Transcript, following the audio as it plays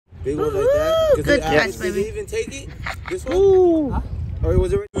Big ones like that. Good catch, baby. Did they even take it? This one? Ooh. Huh? Or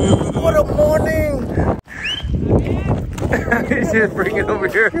was it? What a morning! Just bring it over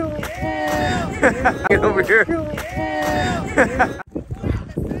here. Bring it over here.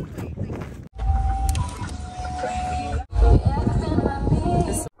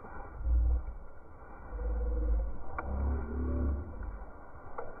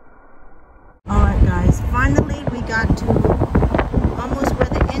 Alright guys, finally we got to almost where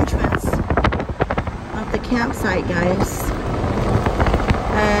the entrance of the campsite, guys.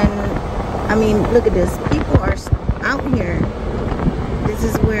 And I mean, look at this. People are out here. This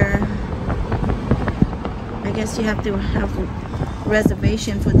is where I guess you have to have a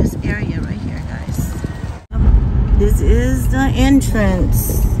reservation for this area right here, guys. This is the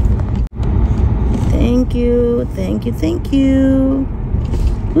entrance. Thank you, thank you, thank you.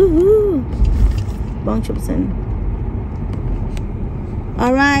 Woohoo! Bong Chupson.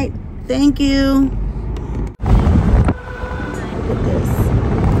 All right, thank you. Look at this.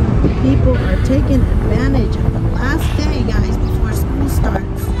 People are taking advantage of the last day, guys, before school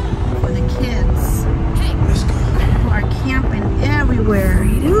starts for the kids. People are camping everywhere.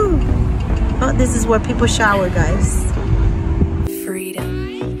 Woo. Oh, this is where people shower, guys. Freedom.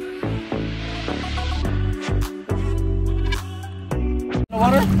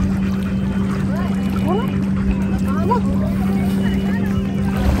 Water?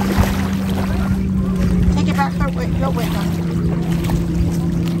 Take it back your way, guys.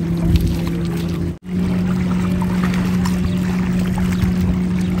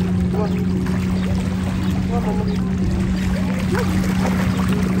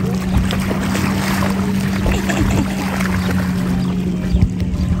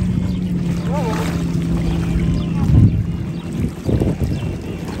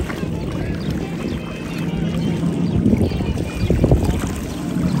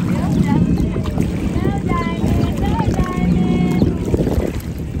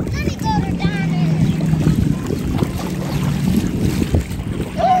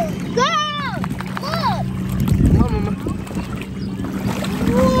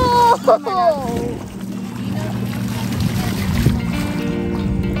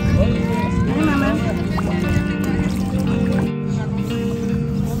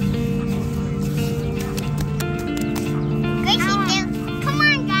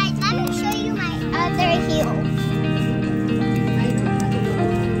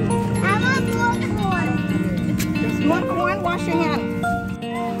 Wash your hands.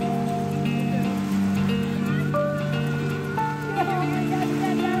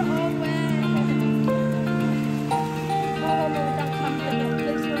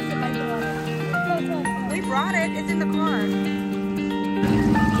 We brought it. It's in the car.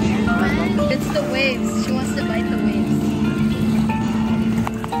 It's the waves. She wants to bite the waves.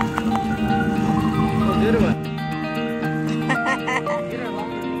 Oh, good one.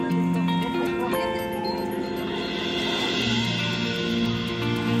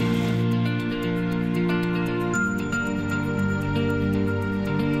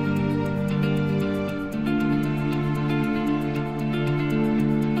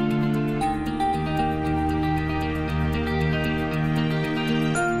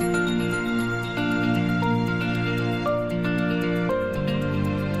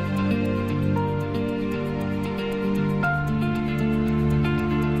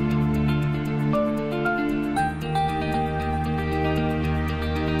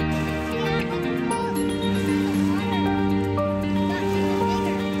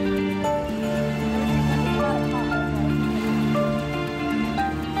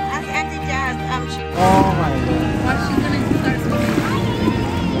 Oh my God. Watch, she's gonna start swimming.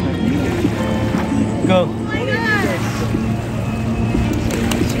 Go. Oh my God.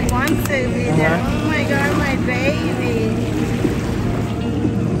 She wants to be there. Oh my God, my baby.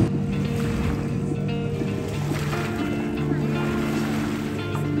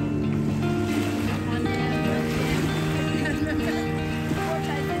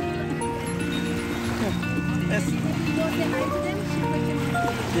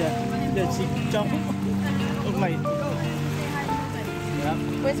 Yeah, she jumped. Oh my. Yeah.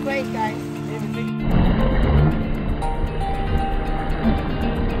 Where's Grace, guys?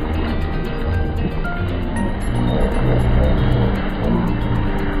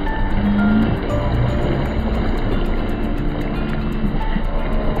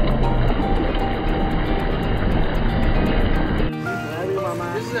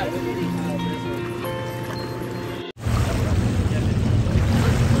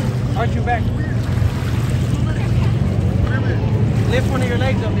 Arch your back. Lift one of your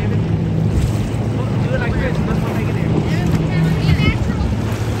legs up, David. Do it like this. That's what I'm making it.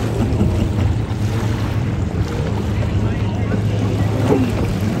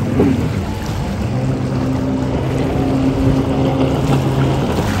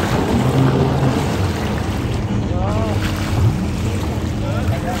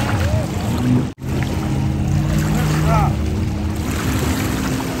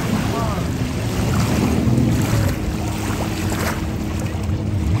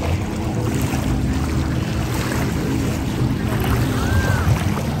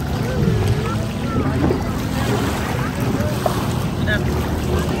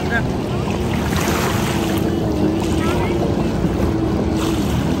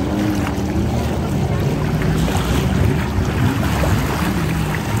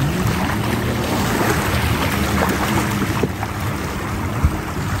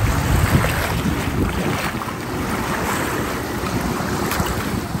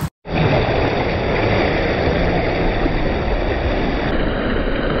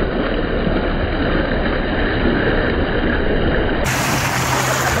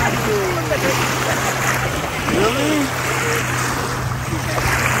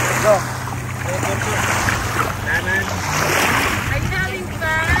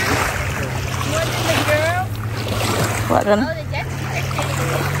 What then? Oh, the jet ski.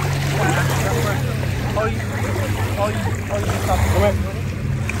 Come here.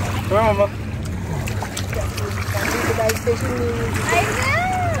 Come here, Mama.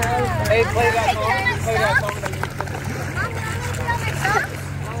 Hey, play that song. Play that song.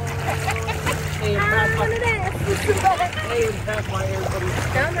 Hey, pass my ear, buddy.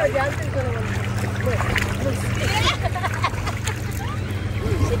 No, Johnson's gonna win.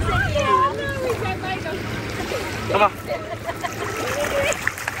 Come on.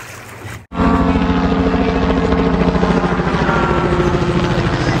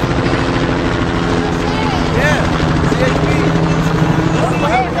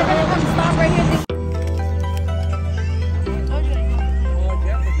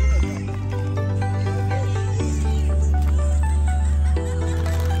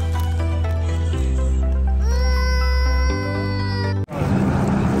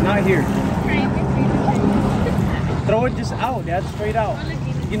 Not here. Throw it just out, Dad, straight out.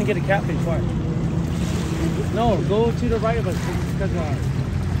 You're gonna get a catfish fart. No, go to the right of us because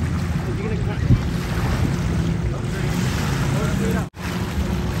you're gonna cut. Go straight out.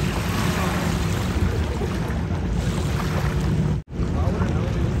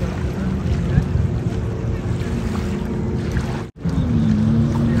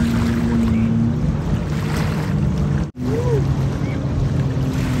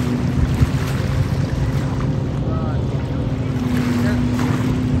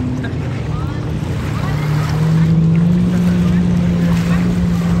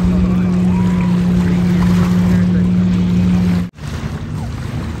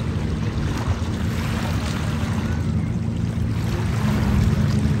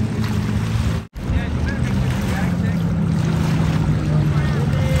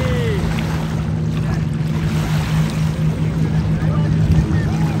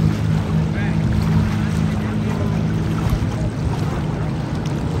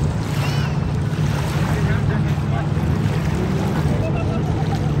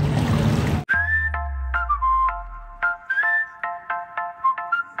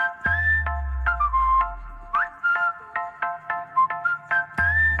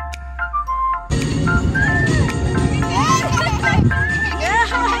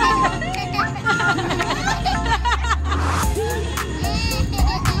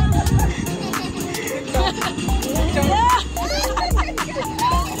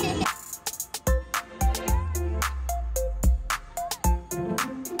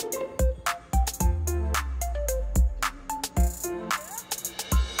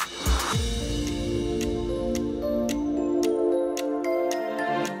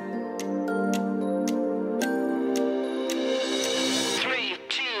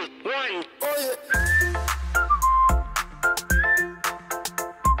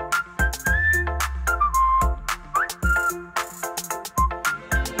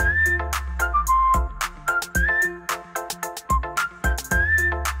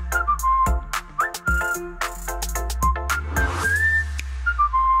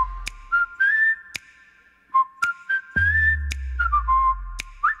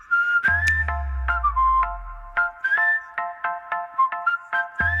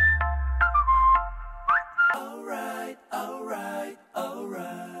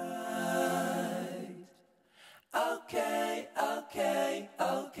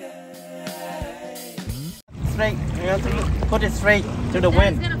 Straight. You have to put it straight to the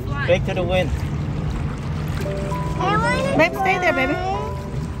wind. Straight to the wind. Babe, stay there, baby.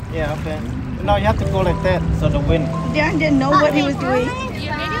 Yeah, okay. No, you have to go like that, so the wind. Darren didn't know what he was doing.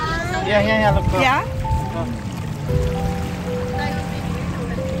 Yeah, look. Go. Yeah? Go.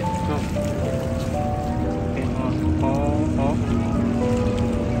 Go.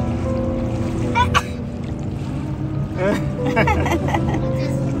 Okay,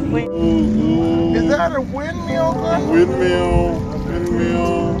 Is that a windmill? Windmill.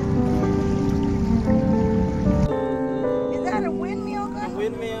 Is that a windmill gun?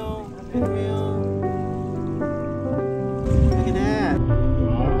 Windmill. Look at that.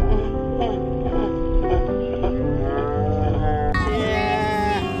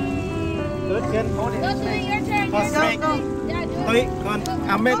 Yeah. Good, hold it. Go to your turn. Go straight. Go. Yeah, do it. Wait, go on.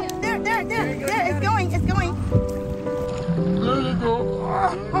 I'll make. There, it's going. There you go.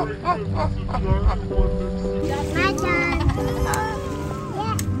 My turn.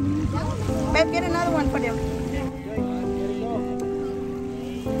 Babe, get another one for them.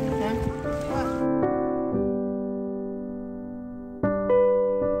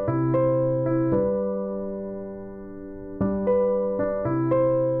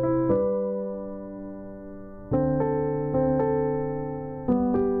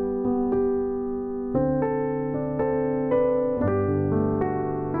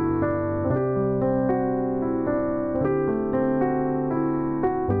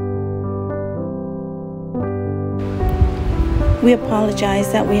 We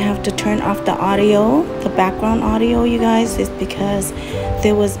apologize that we have to turn off the audio, the background audio, you guys. It's because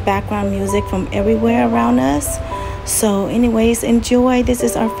there was background music from everywhere around us. So anyways, enjoy. This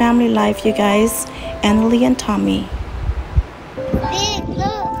is our family life, you guys. Annalee and Tommy. Big,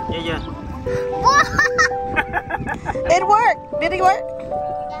 look. Yeah. It worked. Did it work?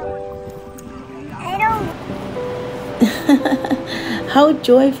 I don't. How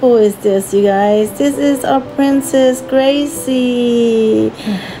joyful is this, you guys? This is our Princess Gracie.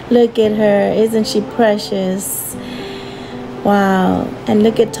 Look at her. Isn't she precious? Wow. And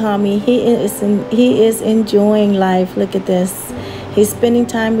look at Tommy. He is enjoying life. Look at this. He's spending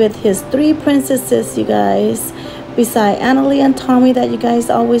time with his 3 princesses, you guys. Beside Annalee and Tommy that you guys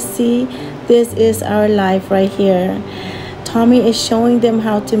always see. This is our life right here. Tommy is showing them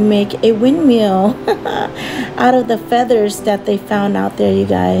how to make a windmill out of the feathers that they found out there, you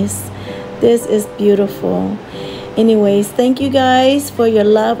guys. This is beautiful. Anyways, thank you guys for your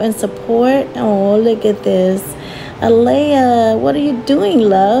love and support. Oh, look at this. Alea, what are you doing,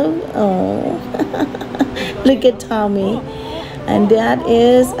 love? Oh, look at Tommy. And that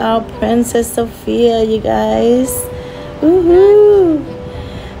is our Princess Sophia, you guys. Woohoo!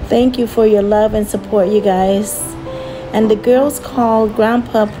 Thank you for your love and support, you guys. And the girls call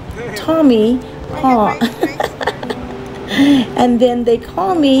Grandpa Tommy Pa. And then they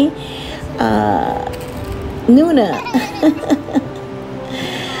call me Nuna.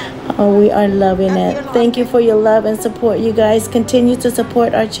 Oh, we are loving it. Thank you for your love and support, you guys. Continue to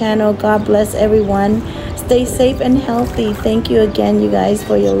support our channel. God bless everyone. Stay safe and healthy. Thank you again, you guys,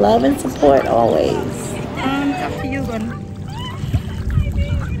 for your love and support always. After you, Gordon.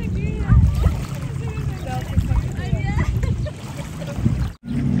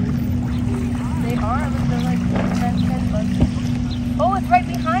 Oh, it's right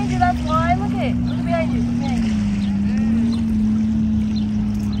behind you. That's why. Look at it. Look behind you. Behind you.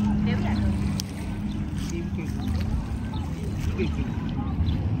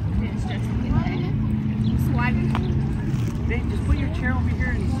 Hey, just put your chair over here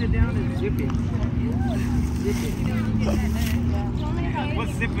and sit down and zip it. Zip it.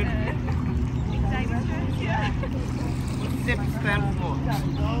 What's zipping? What's zip stand for?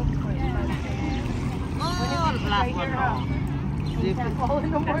 Oh, the black one. Zip it.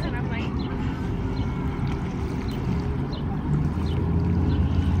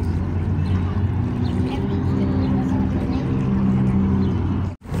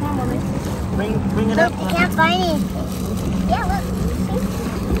 Bring it up. I can't find it. Yeah, look.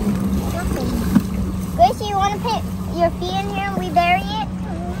 Nothing. Gracie, you want to put your feet in here and we bury it?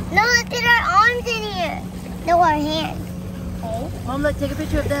 No, let's put our arms in here. No, our hands. Okay. Mom, look, take a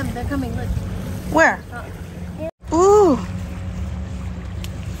picture of them. They're coming, look. Where? Ooh.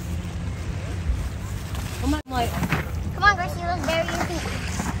 Come on, like. Come on, Gracie, let's bury your feet.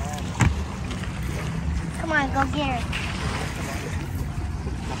 Come on, go get her.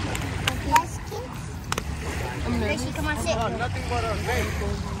 Yes, kids. Gracie, come on, sit. Nothing but a face.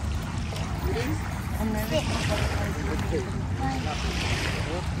 Sit.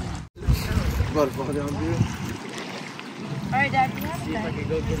 Got to go down here. All right, Dad. See if I can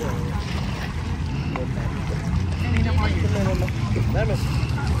go get it.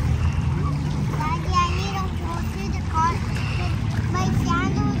 Daddy, I need to go to the car. My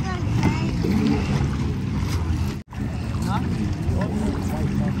sandals are dirty.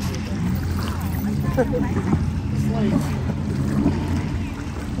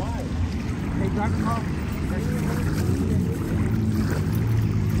 Why? Hey, drive the car.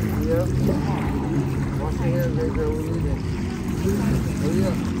 Yeah. Wash your hands, baby. We'll leave it. Oh,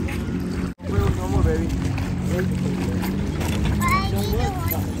 yeah. No more, baby. But I need to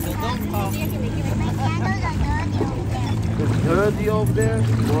wash my sandals are dirty over there. It's dirty over there?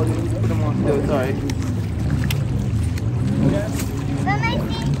 Well, you put them on still. It's all right. But my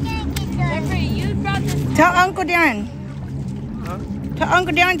feet can't get dirty. You brought this. Tell Uncle Darren. Huh? Tell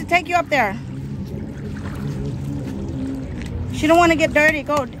Uncle Darren to take you up there. She don't want to get dirty.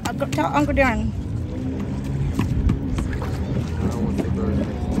 Go tell Uncle Darren.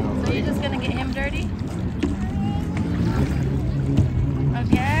 So you're just gonna get him dirty?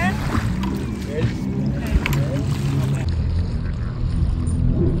 Okay.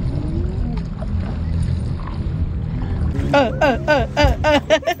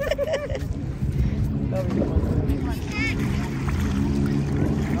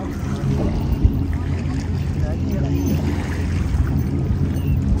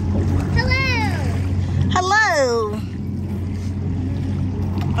 Hello.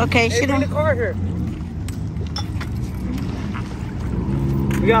 Okay, Hey, she bring don't. the car here.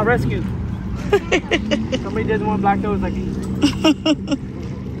 We got rescued. Somebody did one black nose like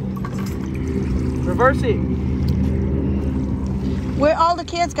reverse it. Where are all the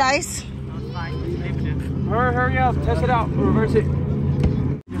kids, guys? Hurry up, test it out, reverse it.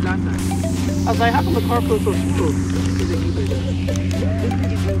 I was like, how come the car feels so smooth?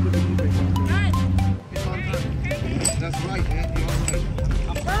 That's right, man.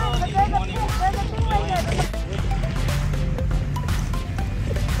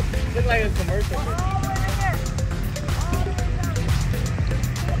 Looks like a commercial.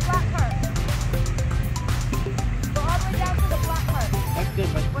 That's good,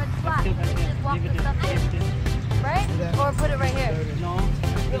 but Where it's flat. You just walk the stuff in. Right? Or put it right here. no, I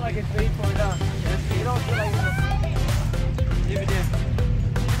feel like it's ready for it down. You don't feel like leave it there.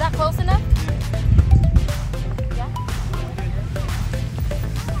 Is that close enough? Yeah.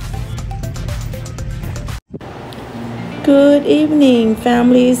 Good evening,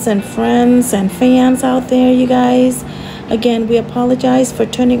 families and friends and fans out there, you guys. Again, we apologize for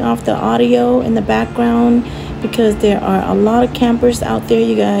turning off the audio in the background because there are a lot of campers out there,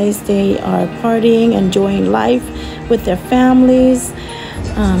 you guys. They are partying, enjoying life with their families.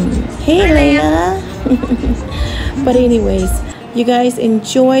 Hey, Leia. But anyways, you guys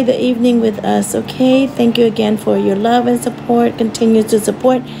enjoy the evening with us, okay? Thank you again for your love and support. Continue to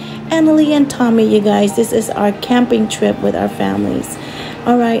support Annalee and Tommy, you guys. This is our camping trip with our families.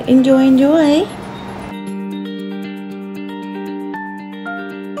 All right, enjoy.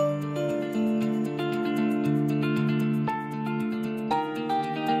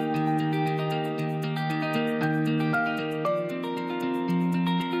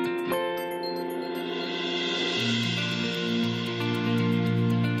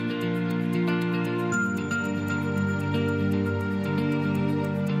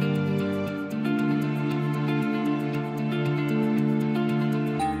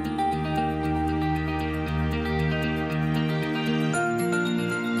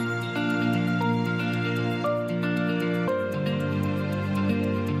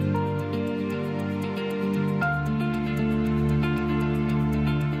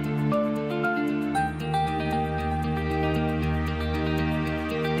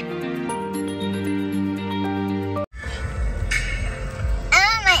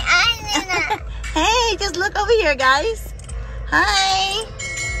 Hey, just look over here, guys. Hi.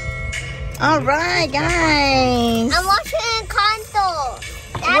 All right, guys. I'm watching Encanto.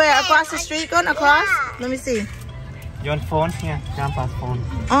 Where? Across the street? Going across? Yeah. Let me see. You on phone? Yeah, Grandpa's phone.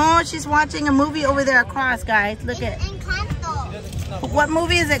 Oh, she's watching a movie over there across, guys. Look at. Encanto. What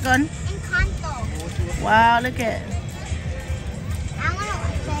movie is it, Gun? Encanto. Wow, look at. I want to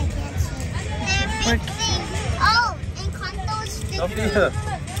watch that again. Oh, Encanto's Sophia,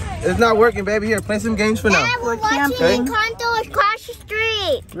 it's not working, baby. Here, play some games for now. Dad, we're watching camping. Encanto across the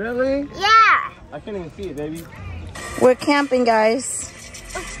street. Really? Yeah. I can't even see it, baby. We're camping, guys.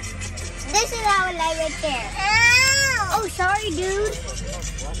 This is our light right there. Ow. Oh, sorry, dude.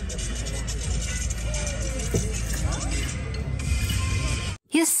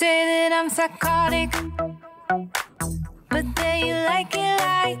 You say that I'm psychotic, but then you like it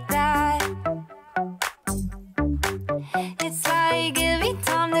like that. It's like every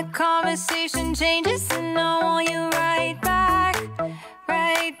time the conversation changes and I want you right back,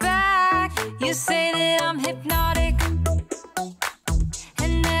 right back. You say that I'm hypnotic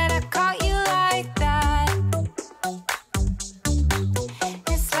and that I caught you like that.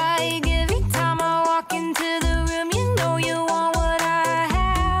 It's like every time I walk into the room, you know you want what I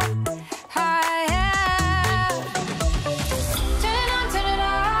have, I have. Turn it on, turn it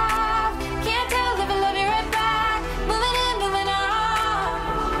off. Can't tell if I love you right back. Moving in, moving on.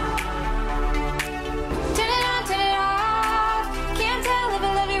 Turn it on, turn it off. Can't tell if I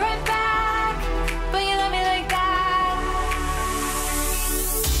love you right back, but you love me like that.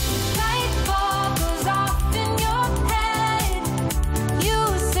 Light bulb goes off in your head. You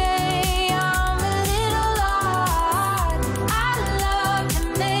say I'm a little odd. I love to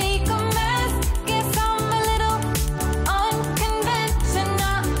make a mess. Guess I'm a little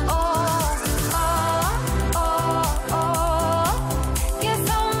unconventional. Guess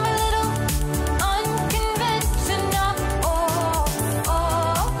I'm a little unconventional.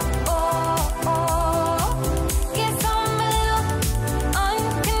 Guess I'm a little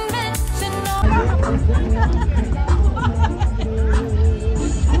unconventional.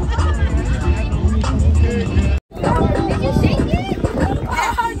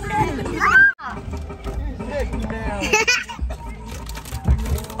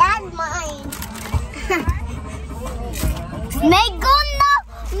 That's mine. Meguna,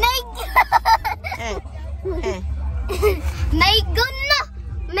 Hey, hey. Meguna,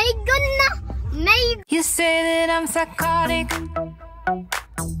 Meguna, You say that I'm psychotic,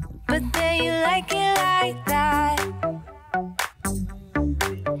 but then you like it like that.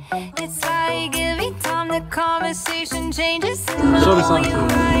 It's like every time the conversation changes. Show me something.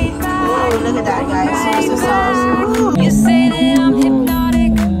 Oh, look at that, guys. Here's the sauce. You say that I'm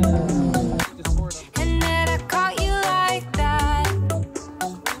hypnotic, and that I caught you like that.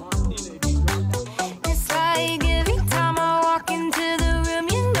 It's like every time I walk into the room,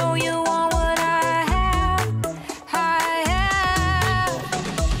 you know you want what I have. I have.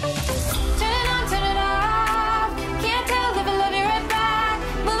 Turn it on, turn it off. Can't tell if I love you right back.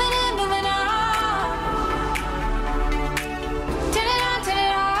 Moving in, moving on. Turn it on, turn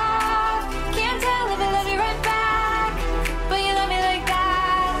it off. Can't tell if I love you right back, but you love me like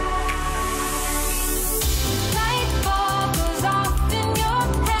that. Light bulb goes off in your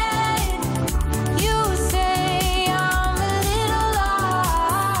head. You say I'm a little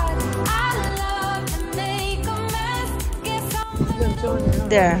odd. I love to make a mess. Guess I'm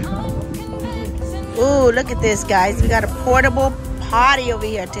There. Ooh, look at this, guys. We got a portable potty over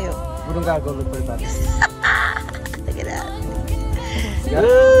here, too. We don't gotta go look for it. Look at that.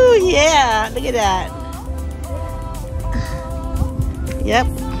 Ooh, yeah. Look at that. Yep.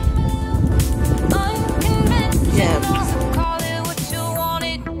 Yep. call it what you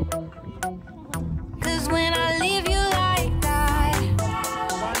wanted. 'Cause when I leave you like that,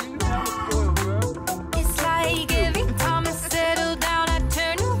 it's like every time I settle down, I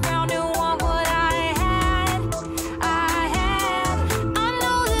turn around and want what I had. I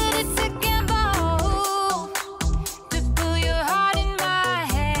know that it's a gamble to put your heart in my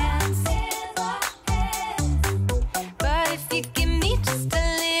hands, but if you give me just a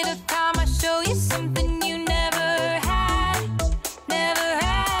little time, I'll show you something you never had, never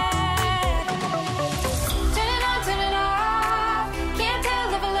had. Turn it on, turn it off. Can't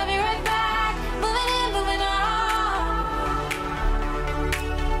tell if I love you right back. Moving in, moving on.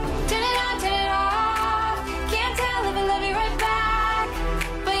 Turn it on, turn it off. Can't tell if I love you right back,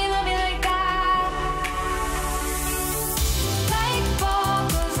 but you love me like that. Light bulb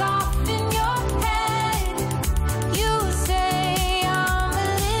goes off in your head. You say I'm a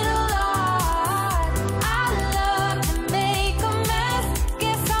little odd. I love to make a mess.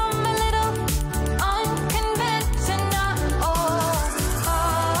 Guess I'm a little unconventional.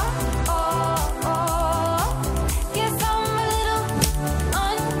 Guess I'm a little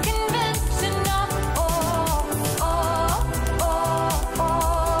unconventional.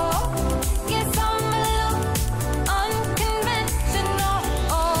 Guess I'm a little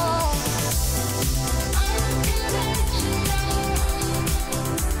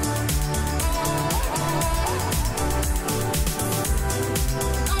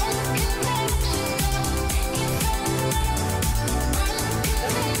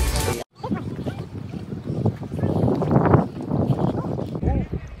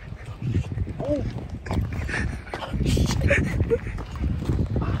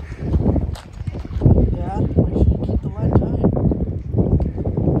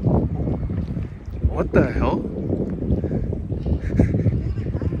What the hell?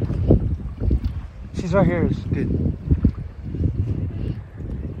 She's right here. It's good.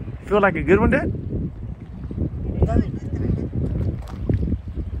 Feel like a good one, Dad?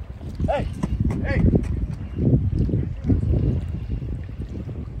 Hey! Hey!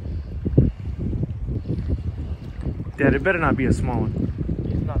 Dad, it better not be a small one.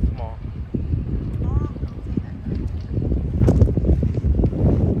 It's not small.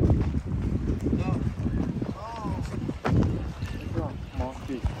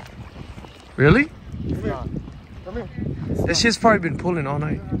 Really? Come here. That shit's probably been pulling all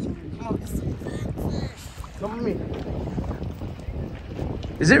night. Come with me.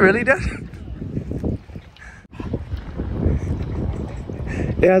 Is it really, Dad?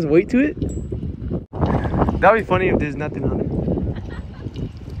 It has weight to it? That'd be funny if there's nothing on it.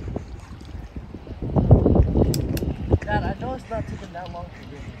 Dad, I know it's not taking that long to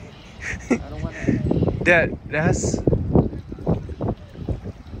get. I don't want to. Dad, that's...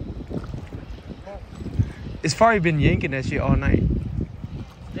 It's probably been yanking that shit all night.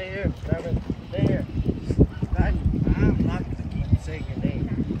 Stay here, Simon. Stay here. I'm not going to keep saying your name.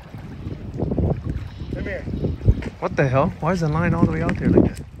 Come here. What the hell? Why is the line all the way out there like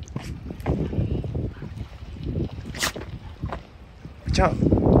that? Watch out.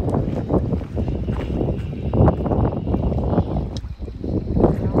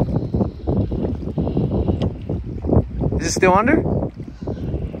 Is it still under?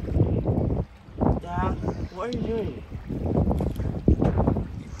 Dad, what are you doing?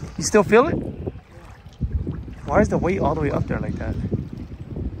 You still feel it? Why is the weight all the way up there like that?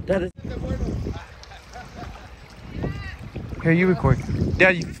 Dad, Here, you record.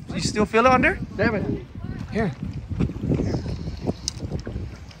 Dad, you still feel it under? Damn it. Here.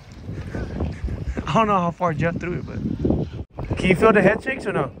 I don't know how far Jeff threw it, but... Can you feel the head shakes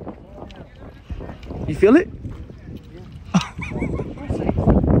or no? You feel it?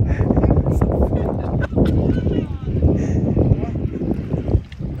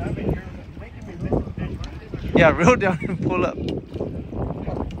 Yeah, reel down and pull up.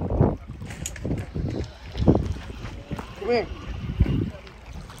 Come here.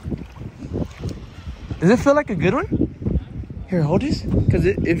 Does it feel like a good one? Here, hold this. Because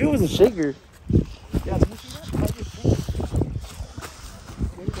if it was a shaker... Yeah,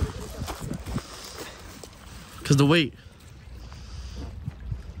 because the weight.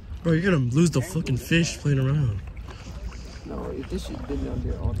 Bro, you're going to lose the fucking fish playing around. No, if this shit's been down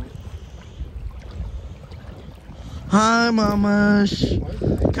there all night. Hi,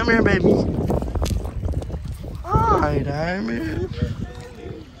 Mamash. Come here, baby. Hi, Diamond.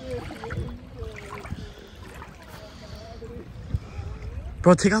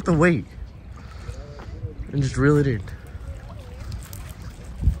 Bro, take out the weight. And just reel it in.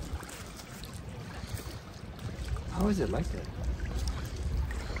 How is it like that?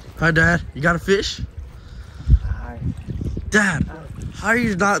 Hi, Dad. You got a fish? Hi. Dad, how are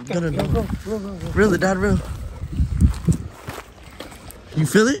you not gonna know? Reel it, Dad, reel. You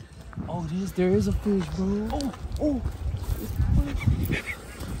feel it? Oh, there is a fish, bro. Oh.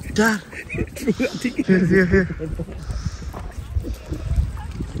 Dad. Here.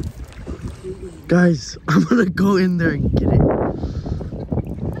 Guys, I'm gonna go in there and get it.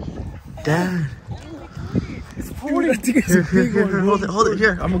 Dad. Dude, I think it's a big one. Hold it,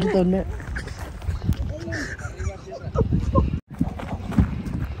 here. I'm gonna get that net.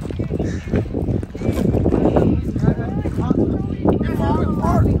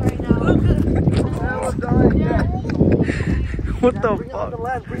 What the fuck?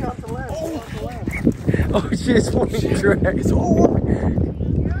 Bring out the land. Oh shit, it's fucking drag.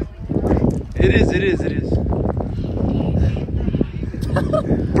 It is.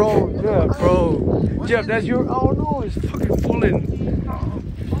 Bro, yeah, bro. Jeff, that's your... Oh no, it's fucking pulling.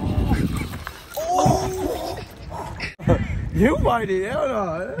 You might it, hell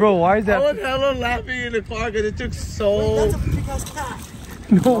no. Bro, why is I that? was hella laughing in the car because it took so...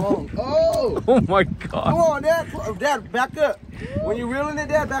 No. Oh! Oh my god. Come on, Dad, back up. When you're reeling it,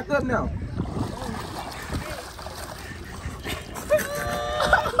 Dad, back up now.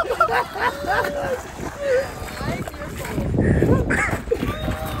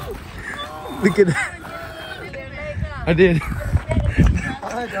 Look at that. I did.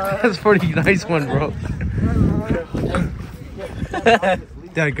 That's a pretty nice one, bro.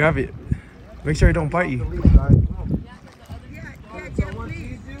 Dad, grab it. Make sure it don't bite you.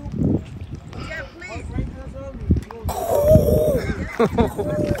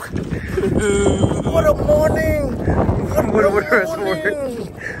 What a morning! Woodward Reservoir.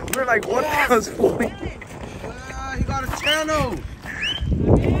 We're like 1 hour's fully. He got a channel.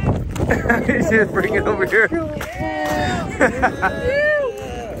 He said, bring it over here.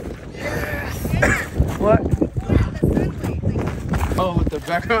 What? Oh, with the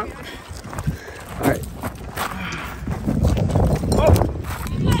background? Alright.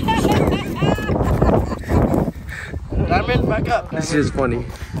 Diamond, back up. This is funny.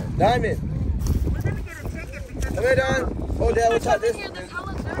 Diamond. Come here, Diamond. Oh, Dad, watch out this.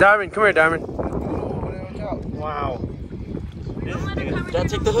 Diamond, come here, Diamond. Wow. Dad,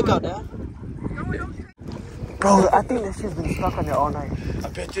 take the hook out, Dad. Bro, I think that shit's been stuck on there all night. I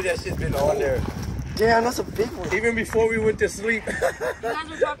bet you that shit's been on there. Damn, that's a big one. Even before we went to sleep. You guys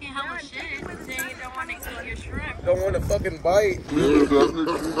were talking hella shit, saying you don't want to eat your shrimp. Don't want to fucking bite.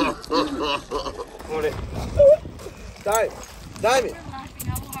 Diamond. Laughing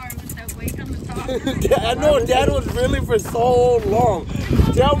hella hard with that weight on the top. I know Dad was reeling for so long.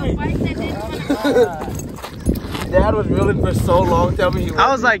 Tell me. Dad was reeling for so long. Tell me he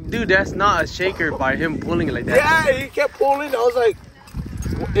I was like, dude, that's not a shaker by him pulling it like that. Yeah, he kept pulling. I was like,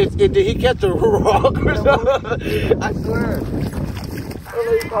 did he catch a rock or something? I swear.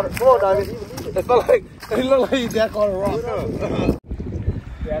 Come on, Diamond. It felt like, it looked like your dad caught a rock.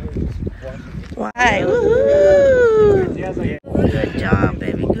 Why? Woohoo! Good job,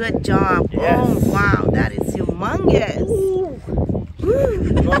 baby. Good job. Yes. Oh, wow. That is humongous.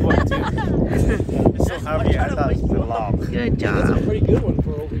 It's so heavy, I thought it was long. Good job. That's a pretty good one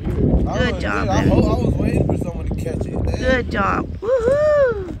for over here. Good job, I baby. was waiting for someone to catch it. Good job.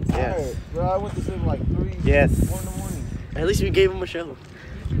 Woohoo! Yes. Bro, I went to sleep like 3, Yes. 4 in the morning. At least we gave him a show.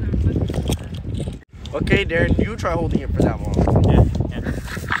 Okay, Darren, you try holding it for that long.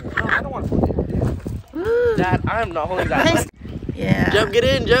 No, I don't want to put it. Dad, I'm not holding that. Yeah. Jump, get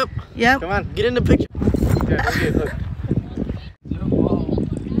in, Jump. Yep. Come on. Get in the picture. Yeah, don't get hooked.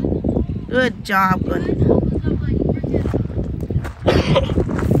 Good job, good.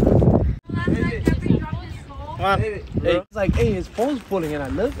 Come on. Hey, it's like, hey, his phone's pulling, and I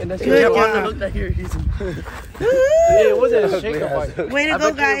look, and that's Good your job. Look at here. He's Yeah, it wasn't a shake up. Way to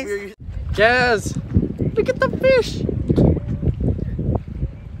go, guys. Jazz, look at the fish.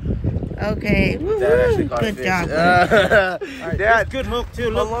 Okay. Dad actually caught a Good fish. job. Right, Dad, good hook too.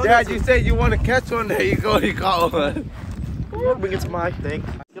 Look, Dad, you said you want to catch one. There you go. You caught one. bring it to my thing.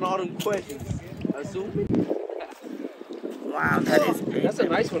 Get all them questions. Assume. Wow, that is big. That's a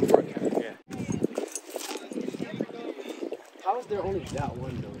nice one for a cat. Yeah. How is there only that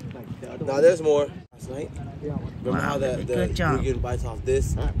one though? Like the other No, one? there's more. Last night. Yeah. Remember how Good we job. were getting bites off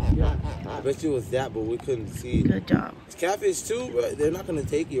this? Yeah. I bet you it was that, but we couldn't see. Good job. It's catfish too, but they're not gonna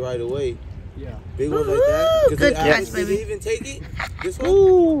take you right away. Yeah. Big ones like that. Woo-hoo! 'Cause Good they catch, did they baby. even take it? This one?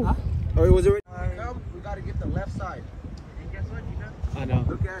 Ooh. Or was it? Come, we gotta get the left side. And guess what, Gina? I know.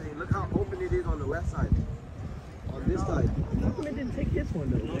 Look at it. Look how open it is on the left side. On this side. How come it didn't take this one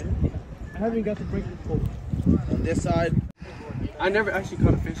though, man? I haven't got to break the pole. On this side. I never actually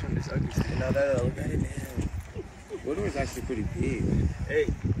caught a fish on this ugly stick. Now that look at it. Woodward's actually pretty big. Hey,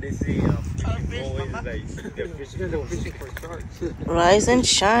 they see always like they're fishing for sharks. Rise and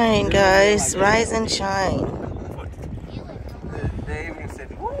shine, guys. Rise and shine. They even said,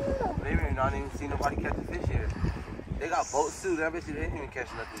 they even not even seen nobody catch a fish here. They got boats too. I bet you they didn't even catch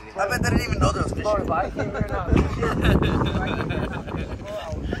nothing. I bet they didn't even know there was fish. Oh, if I came here now,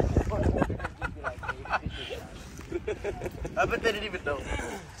 I bet they didn't even know.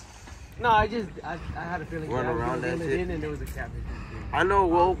 no, I had a feeling Run that I was around gonna that reel it shit. in and there was a catfish. I know.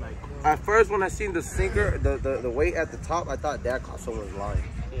 Well, at first when I seen the sinker, the weight at the top, I thought Dad caught someone's line.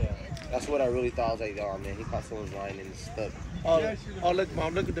 Yeah. That's what I really thought. I was like, oh man, he caught someone's line and it's stuck. Oh, look,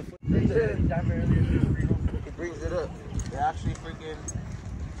 Mom, look at the foot. It brings it up. They're actually freaking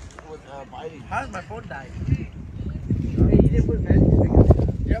biting. How did my phone die? Hey, you didn't put magic stick.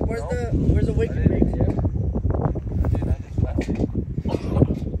 Yeah, where's the wake break?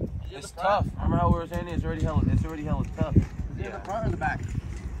 It's tough. Remember how we were saying it's already hella tough. Is it in the front or the back?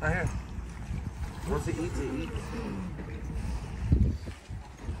 Right here. Once it eats, it eats.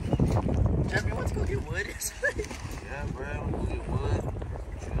 Jeff, you want to go get wood? Yeah, bro. We'll get wood.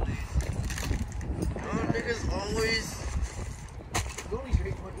 Chilies. Oh, niggas always. Go each,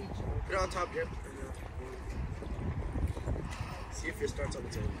 one each. Put it on top, Jeff. See if it starts on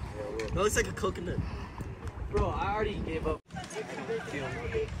its own. Yeah, It looks like a coconut. Bro, I already gave up.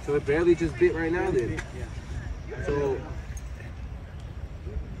 so it barely just bit right now, then. Yeah. So.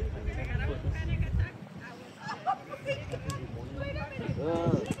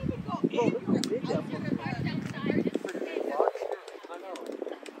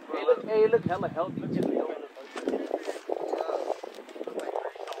 Hey, look hella healthy too.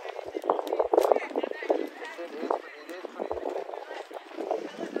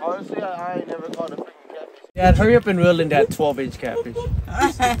 Honestly, I ain't never caught a freaking catfish. Dad, hurry up and reel in that 12-inch catfish.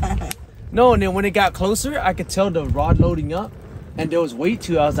 No, and then when it got closer, I could tell the rod loading up, and there was weight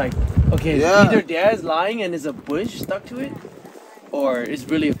to it. I was like, okay, Yeah. either Dad's lying and there's a bush stuck to it, or it's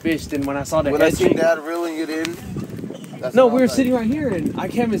really a fish. Then when I saw the When I head seen shake, Dad reeling it in. That's no, what I we were was sitting right here, and I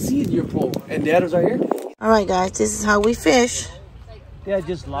can't even see your pole, and Dad was right here. All right, guys, this is how we fish. Dad,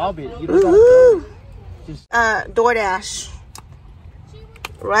 just lob it. You don't Woohoo! gotta DoorDash.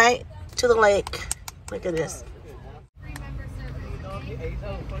 Right to the lake. Look at this.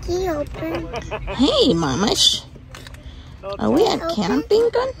 Can you open? Hey, mamish. Are we at camping?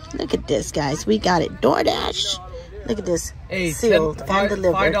 Look at this, guys. We got it. DoorDash. Look at this. Hey, Sealed and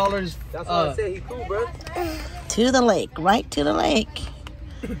delivered. $5. That's why I said he cool, bro. To the lake. Right to the lake.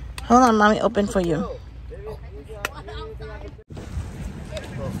 Hold on, mommy. Open for you.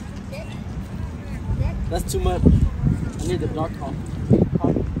 That's too much. I need the dark coffee.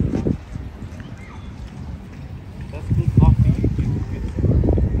 That's good coffee.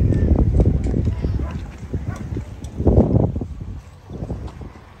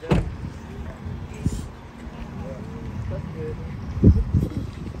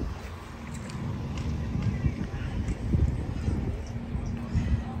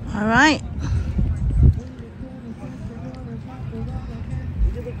 All right.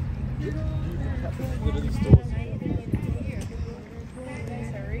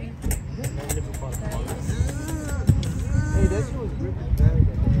 Hey, that shit was ripping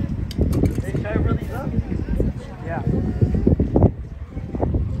bad. Hey, should I reel these up? Yeah.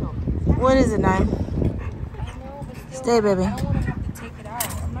 What is it, Nine? Stay, baby. Take it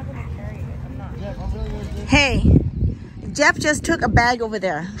out. I'm not gonna carry it. I'm not. Hey, Jeff just took a bag over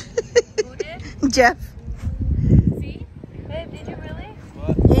there. Who did? Jeff. See? Babe, did you really?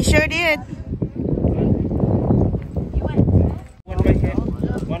 He sure did. You went. One right here.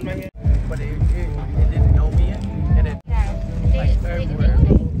 One right here. But it didn't know me yet. And it like everywhere.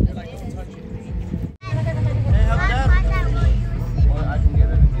 Hey, help Dad. Or I can get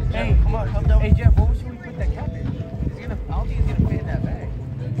it again. Hey, come on, help Dad. Hey Jeff, what should we put that catfish? I don't think it's gonna fit in that bag.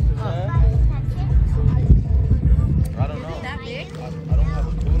 I don't know. That big? I don't have a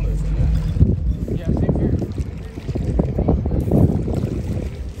cooler. Yeah, same here.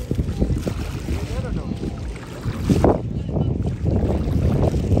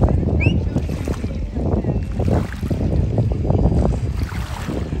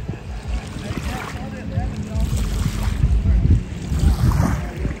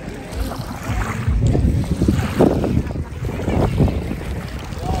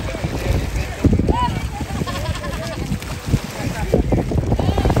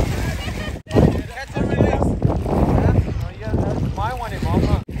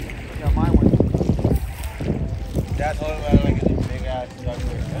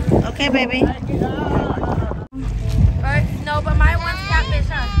 Okay, baby. Or, no, but my one's catfish,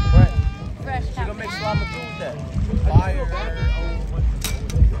 huh? Right. Fresh You're gonna make catfish. salami too with that. Fire.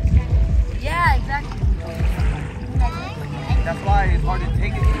 Yeah, exactly. That's why it's hard to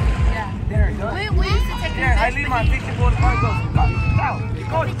take it. Yeah. There, go. We used to take There, I fish, leave but my fishing boat in the car. Goes,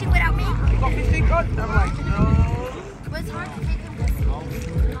 go. fishing without me. You go fishing, go. I'm like, no. It was hard to take him.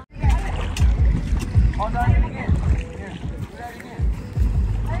 Hold on again. Here, do that again.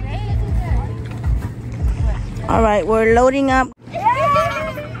 All right, we're loading up. I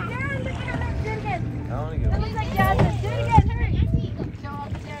only get one. Like Jasmine. Do it again, hurry. Show off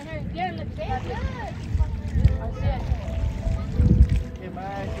the Darren, hurry. Darren, look. That's it.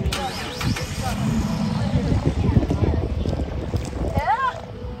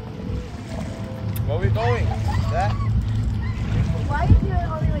 Where we going? That? Why are you doing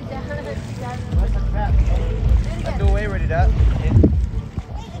all the way down? I threw away already, that.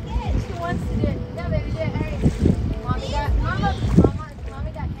 She wants to do it. Yeah, baby, do it. Hurry. Mommy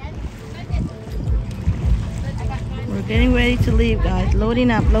got ten. I got 10. We're getting ready to leave, guys.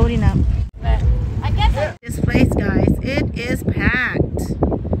 Loading up, loading up. I guess This place, guys, it is packed.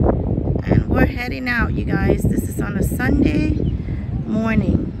 And we're heading out, you guys. This is on a Sunday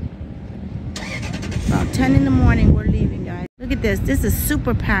morning. About 10 in the morning, we're leaving, guys. Look at this. This is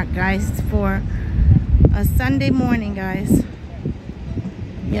super packed, guys, for a Sunday morning, guys.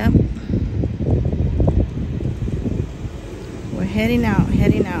 Yep. We're heading out,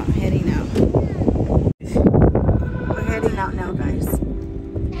 heading out, heading out. We're heading out now, guys.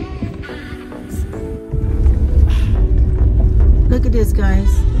 Look at this, guys.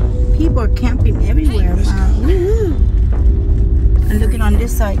 People are camping everywhere. Wow. Woo-hoo. And look at on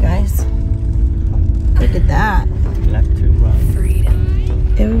this side, guys. Look at that. Left to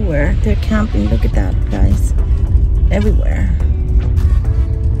Everywhere. They're camping. Look at that, guys. Everywhere.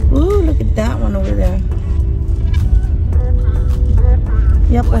 Ooh, look at that one over there.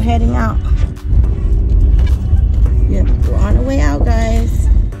 Yep, we're heading out. Yep, we're on our way out, guys.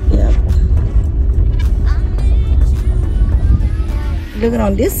 Yep. Look at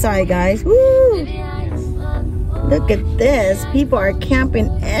on this side, guys. Woo! Look at this. People are camping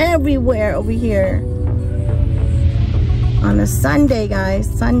everywhere over here. On a Sunday, guys.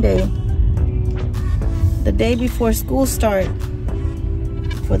 Sunday. The day before school start.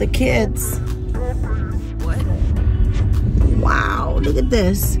 For the kids. Wow, look at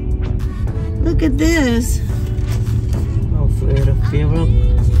this. Look at this.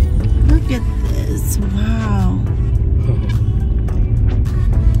 Look at this. Wow.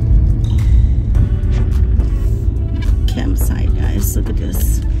 Campsite, guys. Look at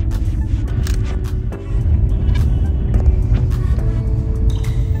this.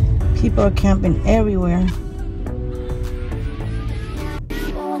 People are camping everywhere.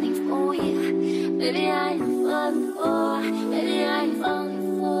 Falling for you, baby, I'm falling for, baby, I'm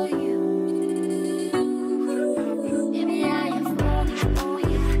falling for you. Baby, I am falling for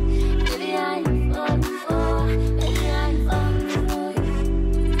you, baby, I am falling for, baby, I'm falling for you.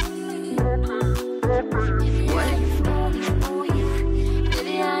 Baby, I am falling for you,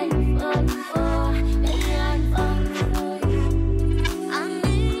 baby, I am falling for, baby, I'm falling for you. I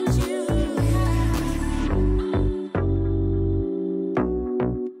need you.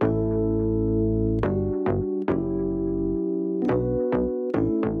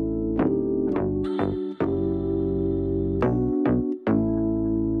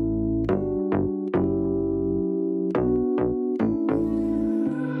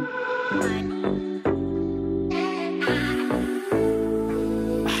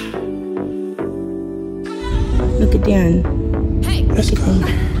 Look at Darren. Let's go.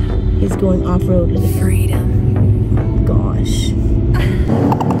 He's going off-road. Look at freedom. Gosh.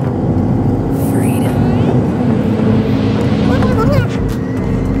 Freedom.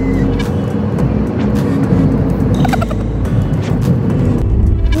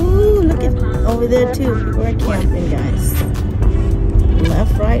 Ooh, look at over there too. We're camping, guys.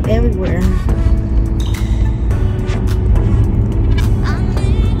 Left, right, everywhere.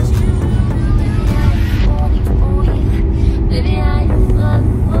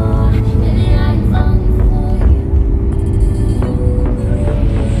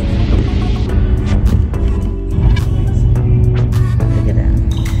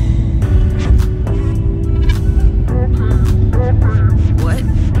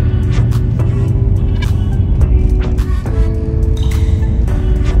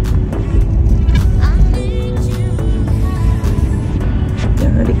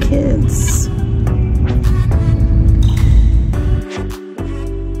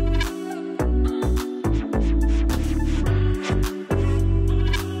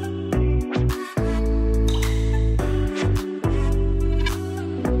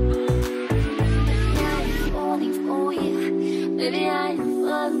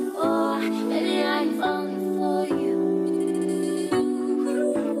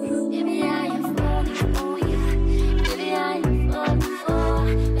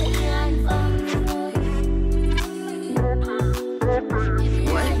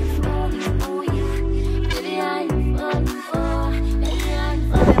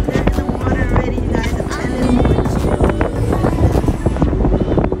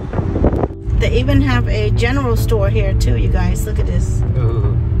 Even have a general store here too, you guys. Look at this.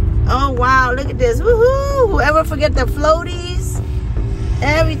 Oh wow, look at this. Woohoo! Whoever forget the floaties,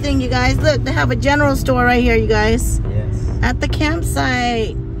 everything, you guys. Look, they have a general store right here, you guys. Yes. At the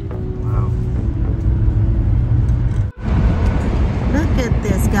campsite. Wow. Look at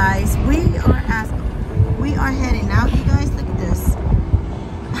this, guys. We are heading out, you guys. Look at this.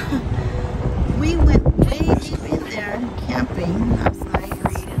 We went way deep in there camping last night.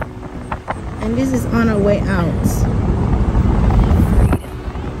 And this is on our way out.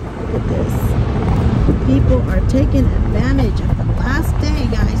 Look at this. People are taking advantage of the last day,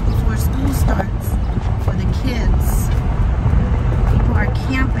 guys, before school starts for the kids. People are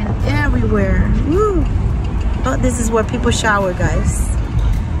camping everywhere. Woo! Oh, this is where people shower, guys.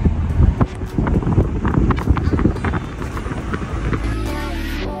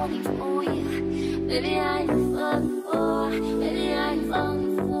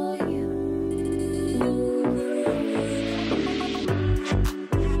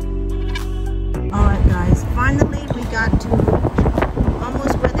 Alright guys, finally we got to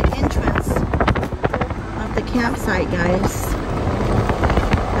almost where the entrance of the campsite, guys.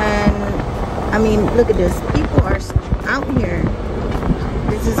 And I mean, look at this. People are out here.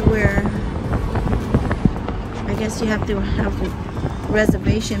 This is where I guess you have to have a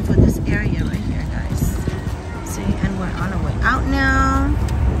reservation for this area right here, guys. See, and we're on our way out now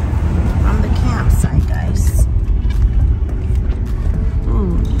from the campsite, guys.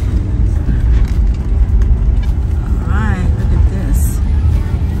 Ooh.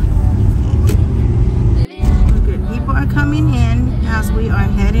 Coming in as we are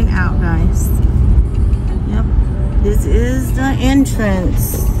heading out, guys. Yep, this is the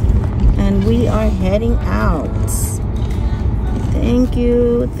entrance and we are heading out. Thank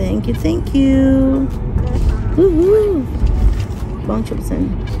you, thank you, thank you. Woohoo! Bong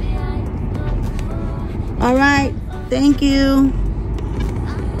Chupson. All right, thank you.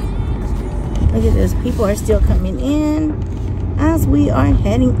 Look at this, people are still coming in as we are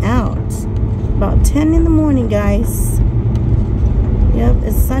heading out. About 10 in the morning, guys. Yep,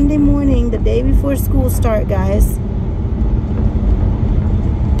 it's Sunday morning, the day before school start, guys.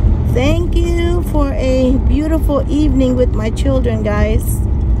 Thank you for a beautiful evening with my children, guys.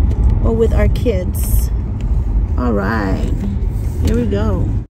 Or with our kids. All right, here we go.